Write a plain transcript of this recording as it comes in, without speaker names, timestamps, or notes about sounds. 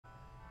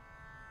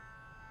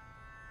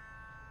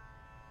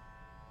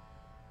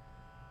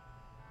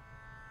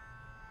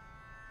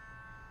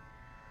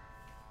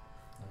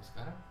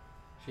Namaskara.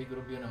 Shri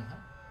Gurubhyo Namaha.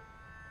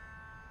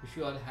 Wish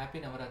you all happy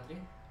Navaratri.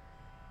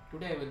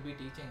 Today I will be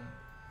teaching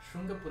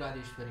Shrunga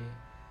Puradeeshwari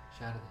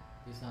Sharade.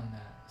 This is on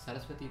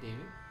Saraswati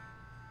Devi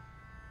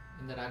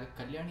in the Raga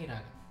Kalyani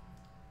Raga.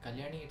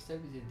 Kalyani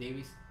itself is a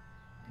Devi's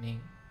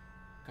name.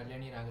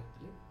 Kalyani Raga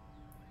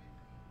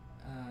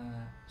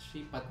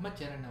Sri Padma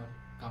Charan our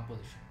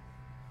composition.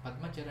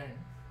 Padma Charan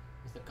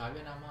is the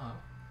Kavyanama of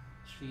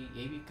Sri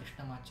A.V.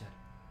 Krishnamachar.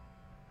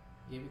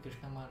 A.V.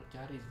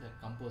 Krishnamachar is the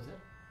composer.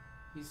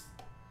 His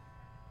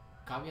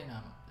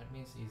Kavyanama, that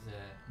means his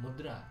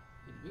mudra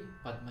will be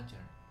Padma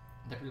Charan.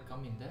 That will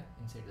come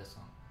inside the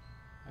song.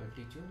 I will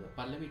teach you the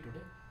Pallavi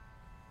today.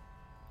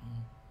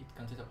 It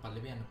consists of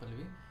Pallavi and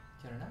Pallavi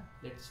Charana.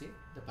 Let's see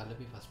the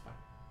Pallavi first part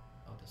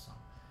of the song.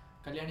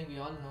 Kalyani, we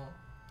all know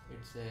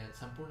it's a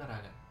Sampurna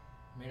Raga,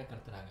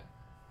 Medakarta Raga.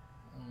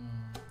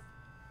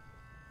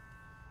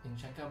 In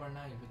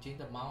Shankavarna, if you change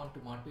the Ma to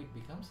Ma2, it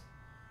becomes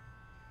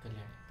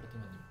Kalyani,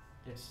 Pratimadhyam.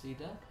 Let's see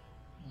the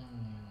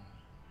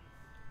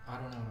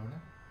Arona Arona.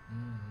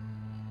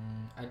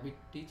 I'll be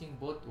teaching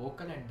both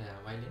vocal and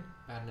violin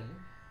parallelly.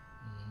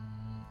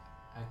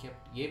 I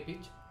kept A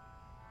pitch,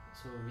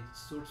 so which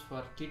suits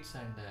for kids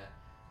and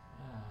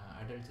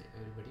adults,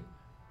 everybody.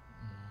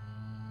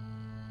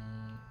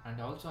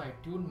 And also I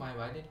tuned my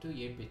violin to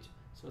A pitch.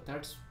 So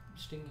third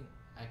string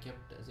I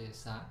kept as a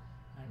Sa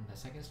and the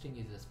second string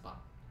is a Spa.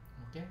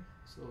 Okay,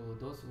 so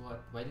those who are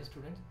violin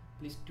students,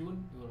 please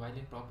tune your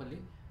violin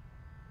properly.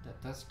 The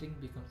third string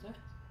becomes a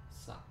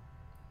Sa.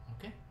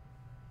 Okay.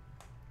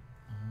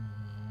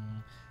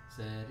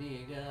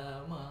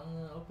 Sariga ma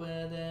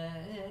pada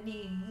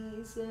ni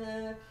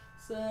sa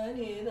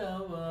sani da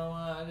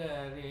ma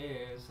ga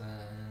re sa.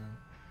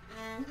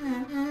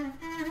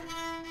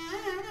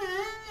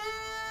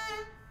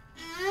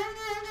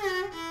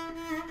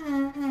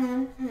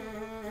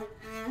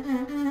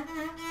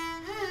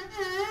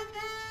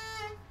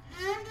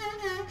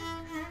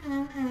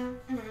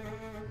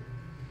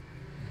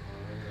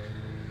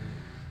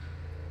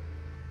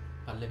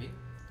 Pallavi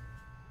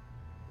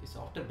is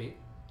after beat.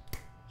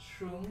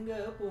 Shrunga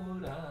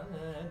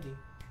Puradeesh,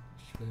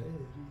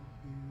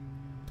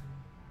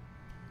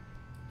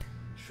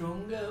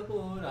 Shrunga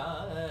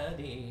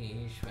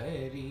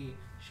Puradeeshwari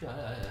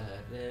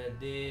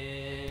Sharade,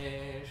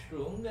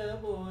 Shrunga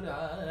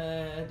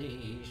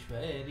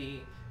Puradeeshwari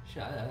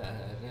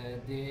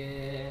Sharade,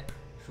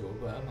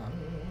 Shubha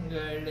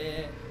Mangale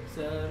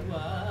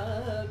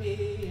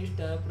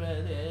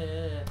Pradhe,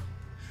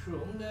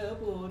 Shrunga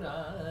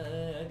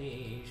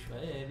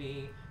Puradeeshwari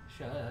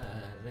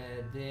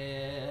Sharade,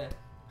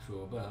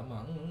 Shubha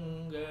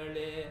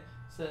Mangale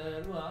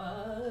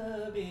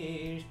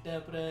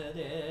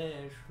Pradhe,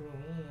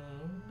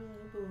 Shrunga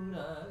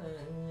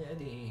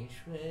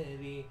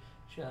Puradeeshwari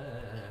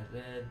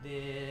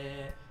Sharade,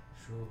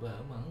 Shubha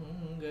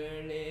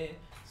Mangale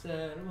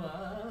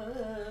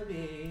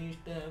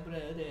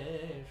Pradhe,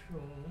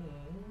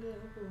 Shrunga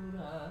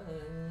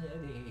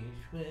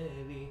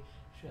Puradeeshwari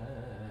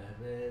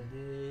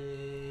Sharade.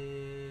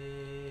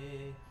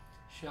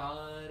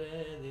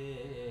 Sharade,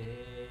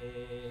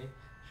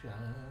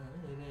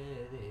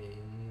 Sharade.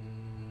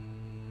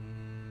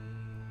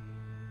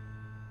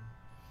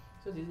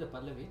 So this is the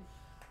Pallavi.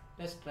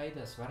 Let's try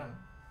the Swaram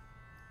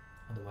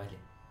on the violin.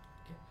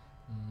 Okay.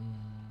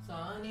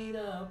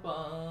 Sanida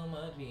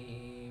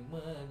Pamari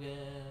Maga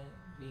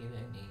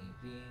Rirani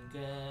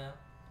Riga.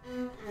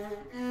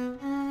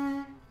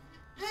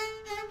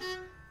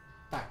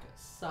 Back.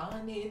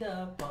 Sanida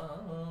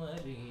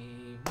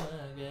Pamari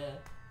Maga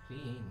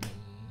Rini.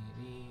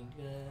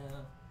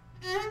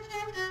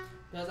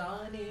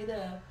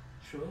 Gazanida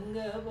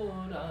Shrunga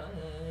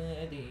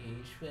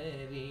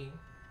Puradeeshwari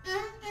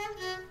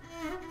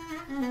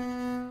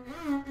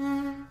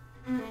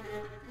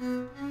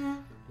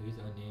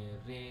Gazani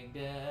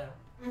Raga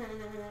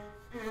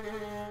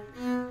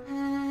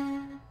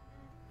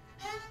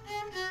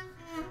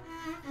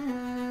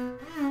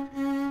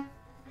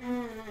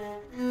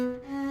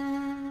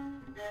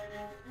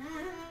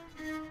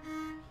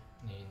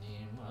Nini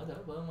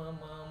Madhava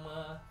Mama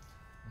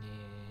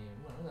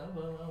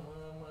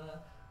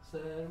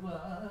Sarva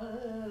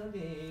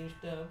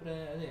Vishta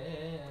Pradhe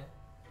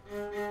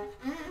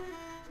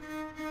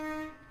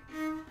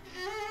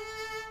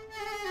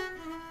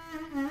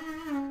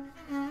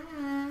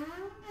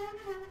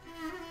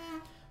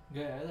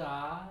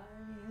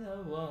Gadani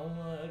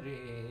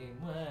Wari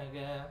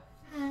Maga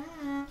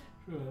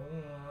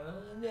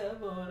Shrunga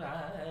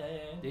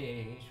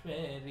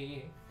Puradeeshwari.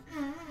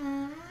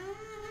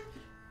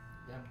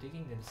 I'm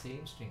taking the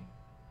same string.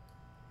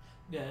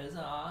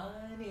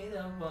 Gazani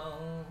the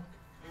Wam.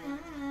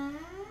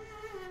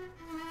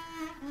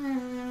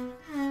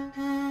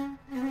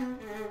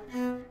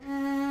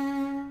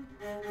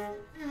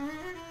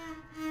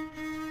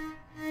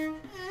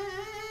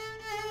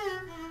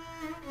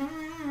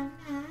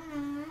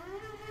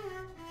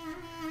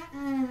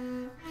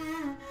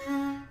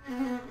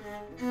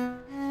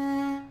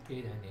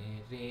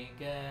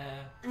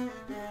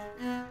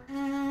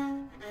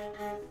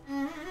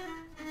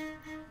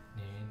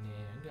 Nene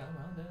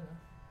Gamada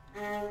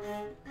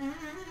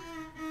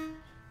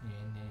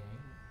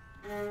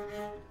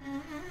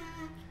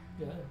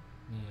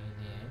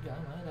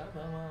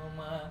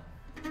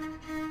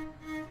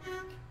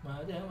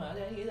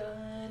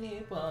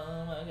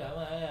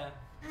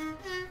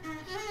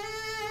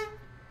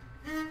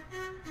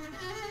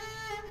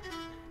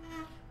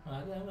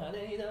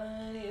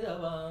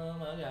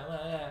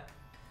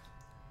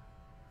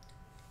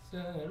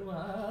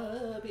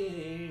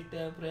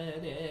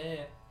सर्वाभीष्टप्रदे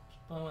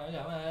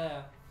प्रदे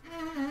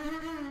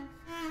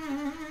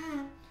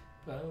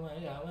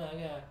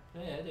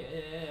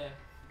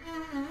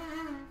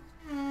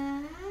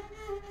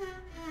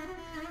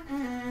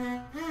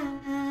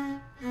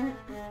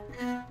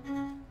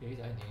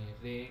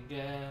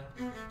Rega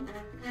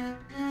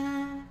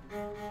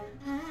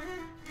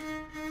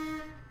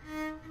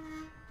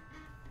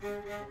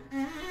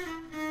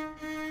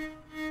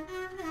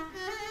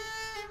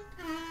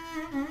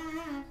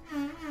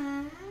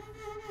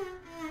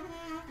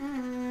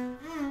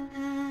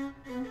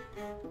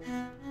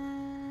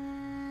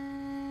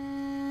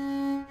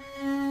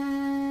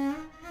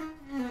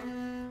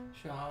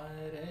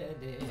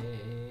Sharade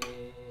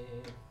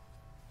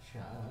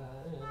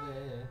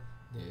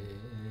Sharade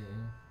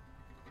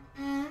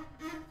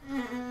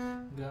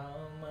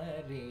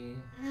Gamari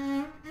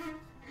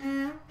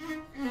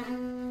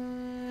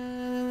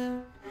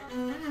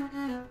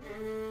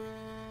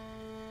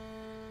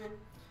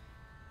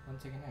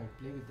Once again I will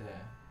play with the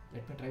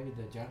let me try with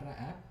the Jadra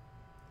app.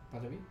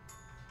 Pallavi,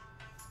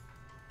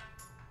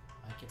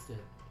 I kept the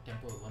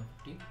tempo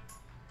 150.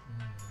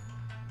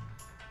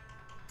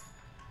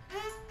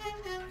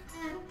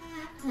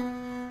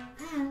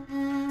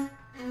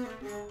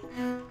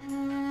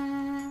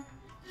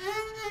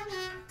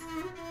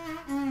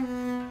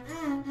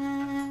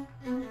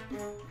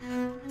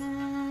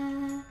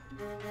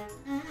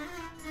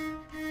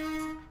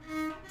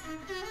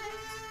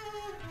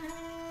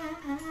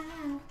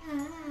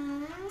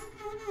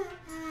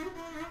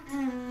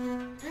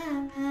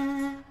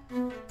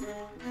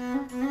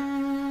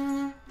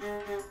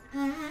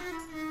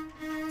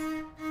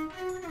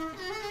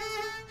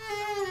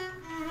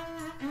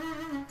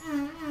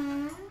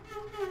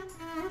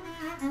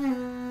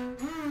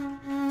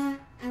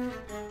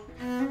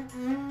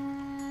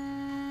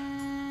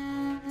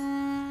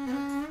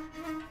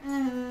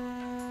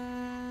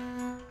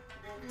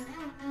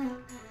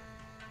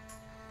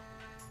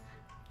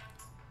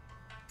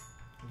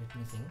 Let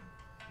me sing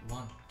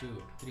 1,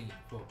 2, 3,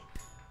 4.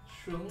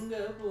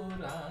 Shrunga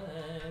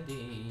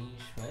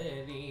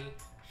Puradeeshwari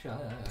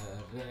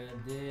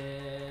Sharade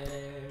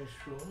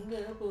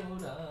Shrunga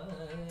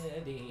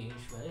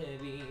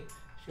Puradeeshwari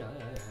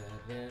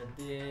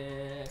Sharade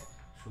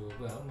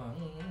Shubha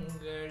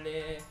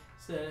Mangale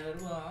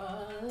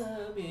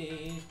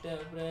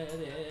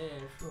Sarvabhishtaprade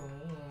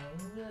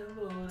Shrunga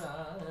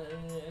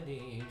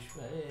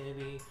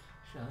Puradeeshwari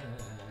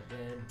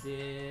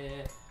Sharade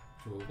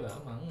Shubha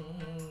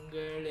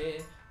Mangale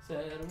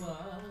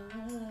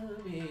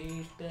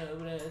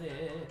Sarvabhishtaprade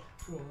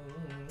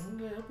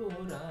Shrunga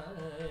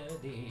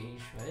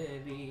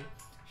Puradeeshwari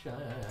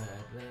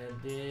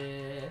Sharade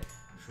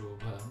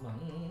Shubha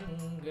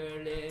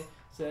Mangale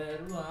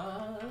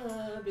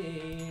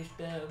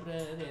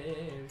Sarvabhishtaprade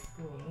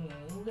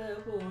Shrunga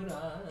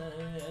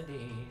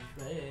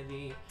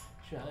Puradeeshwari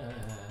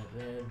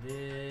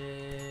Sharade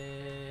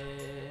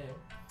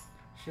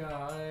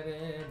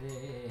Sharade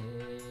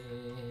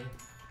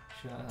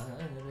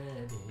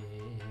Sharade.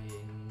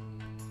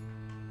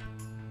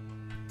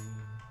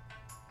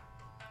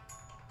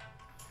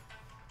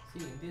 See,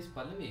 in this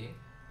Pallavi,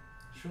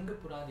 Shrunga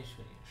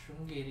Puradeeshwari,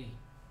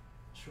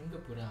 Shrunga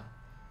Pura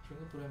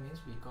means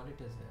we call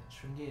it as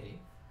Shrungeri,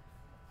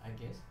 I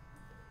guess.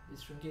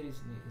 This Shrungeri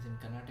is in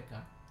Karnataka.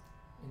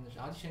 In the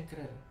Adi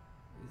Shankar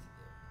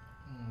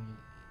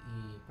ಈ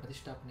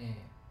ಪ್ರತಿಷ್ಠಾಪನೆ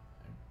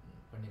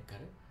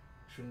பண்ணிருக்காரு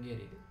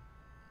Shrungeri.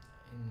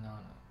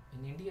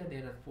 In India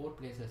there are 4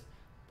 places,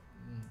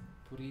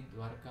 Puri,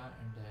 Dwarka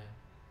and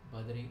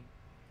Badri,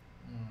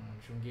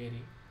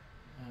 Shrungeri.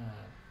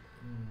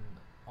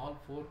 All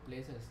 4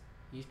 places,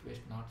 east,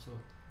 west, north,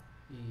 south,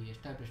 he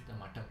established the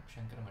Matam,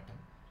 Shankara Matam.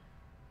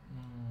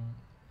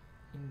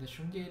 In the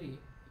Shrungeri,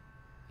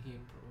 he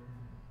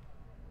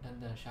done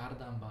the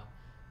Sharadamba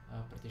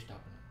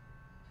Pratishtapana.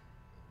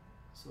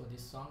 So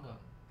this song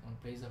on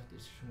praise of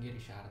this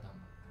Shrungeri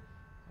Sharadamba.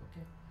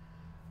 Okay.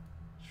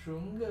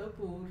 Shrunga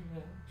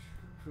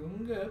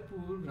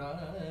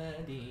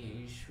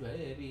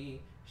Puradeeshwari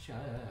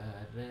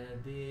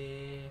Sharade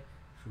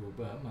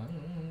Shubha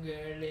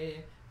Mangale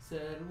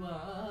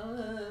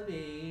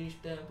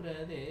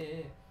Sarvabhishtaprade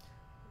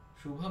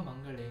Shubha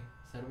Mangale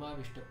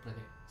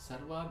Sarvabhishtaprade.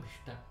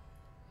 Sarvabhishta,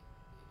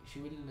 she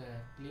will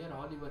clear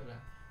all your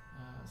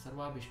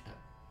Sarvabhishta,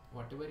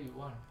 whatever you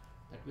want,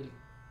 that will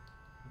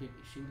be,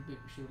 she will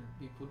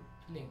be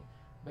fulfilling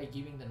by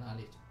giving the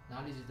knowledge.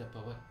 Knowledge is the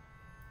power.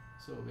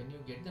 So when you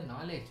get the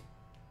knowledge,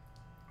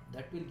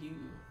 that will give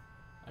you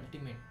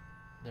ultimate,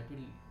 that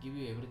will give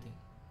you everything,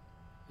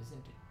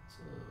 isn't it?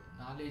 So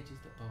knowledge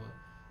is the power,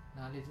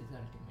 knowledge is the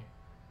ultimate.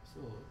 So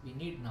we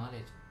need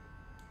knowledge.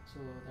 So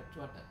that's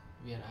what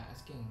we are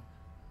asking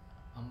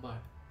Amba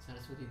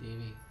Saraswati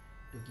Devi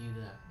to give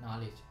the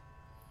knowledge.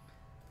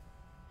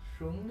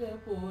 Shrunga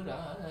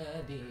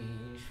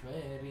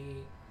Puradeeshwari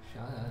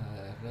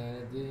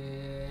Sharade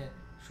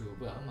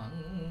Shubha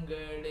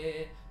Mangale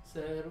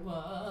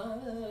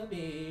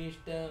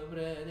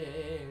Sarvabhishtaprade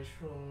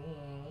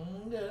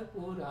Shrunga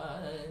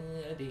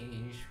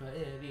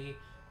Puradeeshwari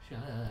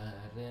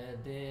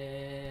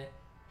Sharade,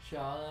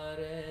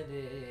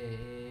 Sharade,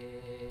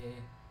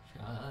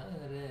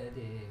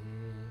 Sharade.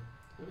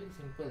 So very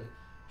simple,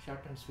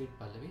 short and sweet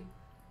Pallavi.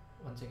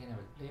 Once again I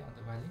will play on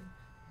the violin.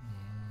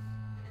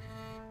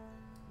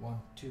 1,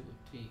 2,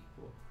 3,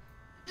 4.